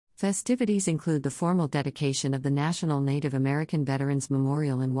Festivities include the formal dedication of the National Native American Veterans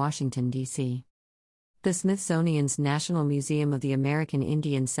Memorial in Washington, D.C. The Smithsonian's National Museum of the American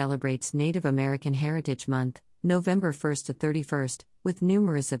Indian celebrates Native American Heritage Month, November 1st to 31st, with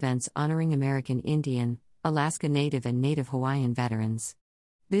numerous events honoring American Indian, Alaska Native, and Native Hawaiian veterans.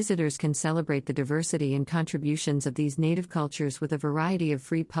 Visitors can celebrate the diversity and contributions of these Native cultures with a variety of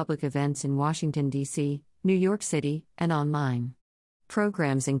free public events in Washington, D.C., New York City, and online.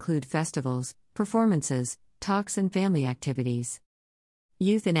 Programs include festivals, performances, talks, and family activities.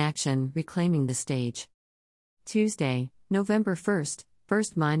 Youth in Action, Reclaiming the Stage. Tuesday, November 1st,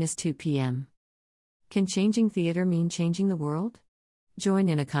 1-2 p.m. Can changing theater mean changing the world? Join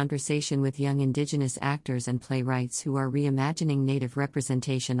in a conversation with young Indigenous actors and playwrights who are reimagining Native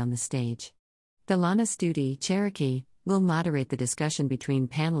representation on the stage. Delana Studi, Cherokee, will moderate the discussion between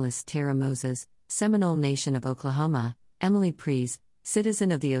panelists Tara Moses, Seminole Nation of Oklahoma, Emily Prees,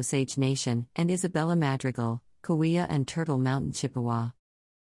 citizen of the Osage Nation, and Isabella Madrigal, Cahuilla and Turtle Mountain Chippewa.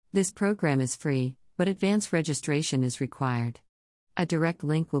 This program is free, but advance registration is required. A direct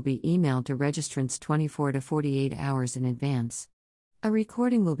link will be emailed to registrants 24 to 48 hours in advance. A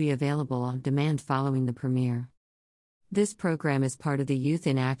recording will be available on demand following the premiere. This program is part of the Youth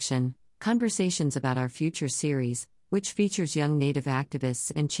in Action, Conversations About Our Future series, which features young Native activists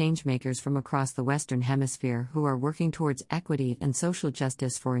and changemakers from across the Western Hemisphere who are working towards equity and social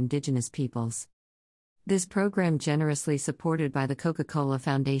justice for Indigenous peoples. This program generously supported by the Coca-Cola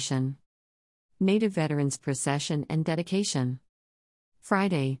Foundation. Native Veterans Procession and Dedication.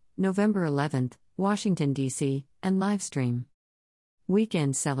 Friday, November 11th, Washington, D.C., and livestream.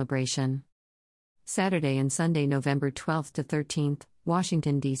 Weekend Celebration. Saturday and Sunday, November 12th to 13th,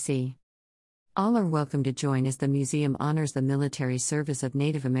 Washington, D.C. All are welcome to join as the museum honors the military service of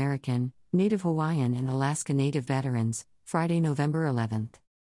Native American, Native Hawaiian, and Alaska Native veterans, Friday, November 11th.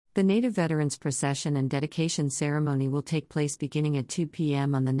 The Native Veterans Procession and Dedication Ceremony will take place beginning at 2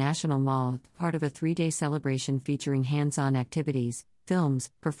 p.m. on the National Mall, part of a 3-day celebration featuring hands-on activities, films,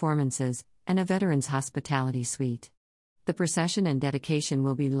 performances, and a Veterans Hospitality Suite. The procession and dedication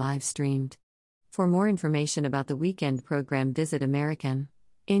will be live-streamed. For more information about the weekend program, visit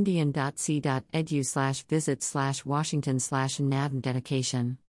americanindian.c.edu/visit/Washington/NAV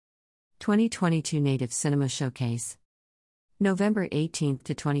Dedication. 2022 Native Cinema Showcase. November 18th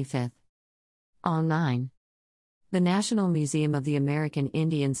to 25th. Online. The National Museum of the American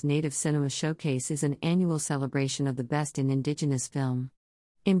Indians Native Cinema Showcase is an annual celebration of the best in Indigenous film.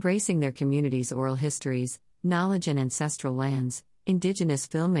 Embracing their communities' oral histories, knowledge, and ancestral lands, Indigenous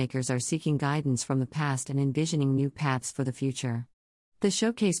filmmakers are seeking guidance from the past and envisioning new paths for the future. The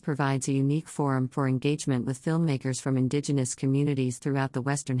showcase provides a unique forum for engagement with filmmakers from Indigenous communities throughout the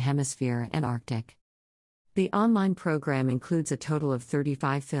Western Hemisphere and Arctic. The online program includes a total of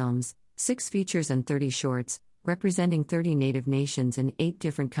 35 films, 6 features and 30 shorts, representing 30 Native nations in 8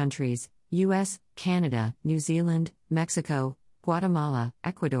 different countries: US, Canada, New Zealand, Mexico, Guatemala,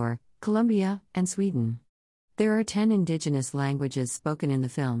 Ecuador, Colombia, and Sweden. There are 10 Indigenous languages spoken in the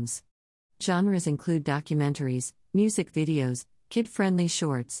films. Genres include documentaries, music videos, kid-friendly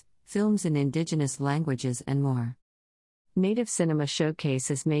shorts, films in Indigenous languages, and more. Native Cinema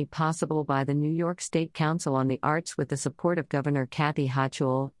Showcase is made possible by the New York State Council on the Arts with the support of Governor Kathy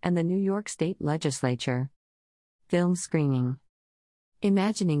Hochul and the New York State Legislature. Film screening.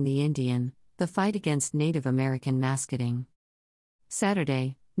 Imagining the Indian, the Fight Against Native American Mascoting.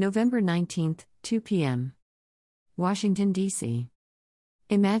 Saturday, November 19th, 2 p.m. Washington, D.C.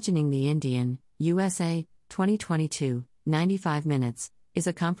 Imagining the Indian, USA, 2022, 95 minutes, is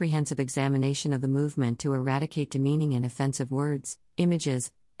a comprehensive examination of the movement to eradicate demeaning and offensive words,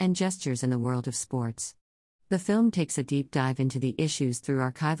 images, and gestures in the world of sports. The film takes a deep dive into the issues through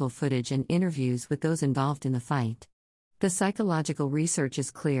archival footage and interviews with those involved in the fight. The psychological research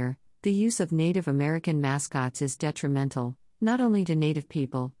is clear: the use of Native American mascots is detrimental, not only to Native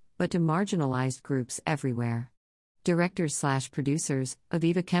people, but to marginalized groups everywhere. Directors/producers,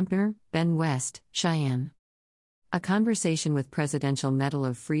 Aviva Kempner, Ben West, Cheyenne. A conversation with Presidential Medal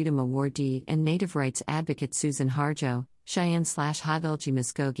of Freedom awardee and Native rights advocate Susan Harjo, Cheyenne/Hadulji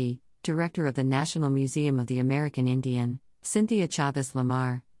Muskogee, Director of the National Museum of the American Indian, Cynthia Chavez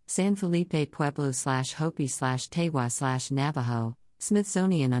Lamar, San Felipe Pueblo/Hopi/Tewa/Navajo,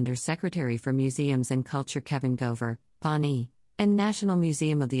 Smithsonian Under-Secretary for Museums and Culture Kevin Gover, Pawnee, and National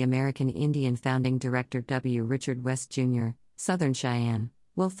Museum of the American Indian Founding Director W. Richard West Jr., Southern Cheyenne,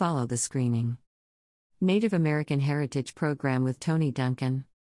 will follow the screening. Native American Heritage Program with Tony Duncan.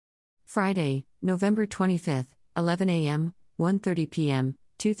 Friday, November 25th, 11 a.m., 1:30 p.m.,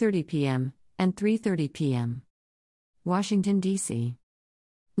 2:30 p.m., and 3:30 p.m. Washington, D.C.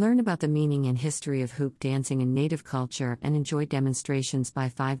 Learn about the meaning and history of hoop dancing in Native culture and enjoy demonstrations by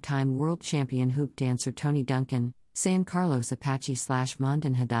five-time world champion hoop dancer Tony Duncan, San Carlos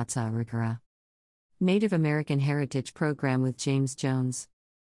Apache/Mandan Hidatsa Arikara. Native American Heritage Program with James Jones.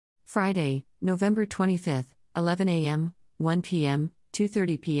 Friday, November 25, 11 a.m., 1 p.m.,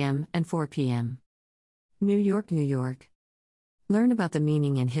 2:30 p.m., and 4 p.m. New York, New York. Learn about the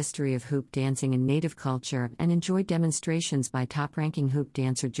meaning and history of hoop dancing in Native culture and enjoy demonstrations by top-ranking hoop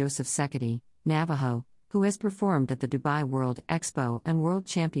dancer Joseph Seketi, Navajo, who has performed at the Dubai World Expo and World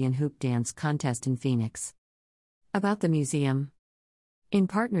Champion Hoop Dance Contest in Phoenix. About the museum. In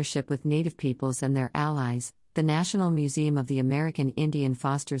partnership with Native peoples and their allies, the National Museum of the American Indian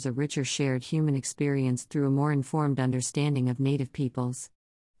fosters a richer shared human experience through a more informed understanding of Native peoples.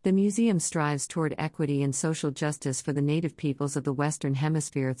 The museum strives toward equity and social justice for the Native peoples of the Western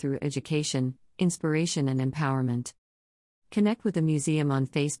Hemisphere through education, inspiration, and empowerment. Connect with the museum on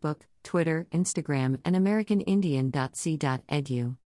Facebook, Twitter, Instagram, and AmericanIndian.c.edu.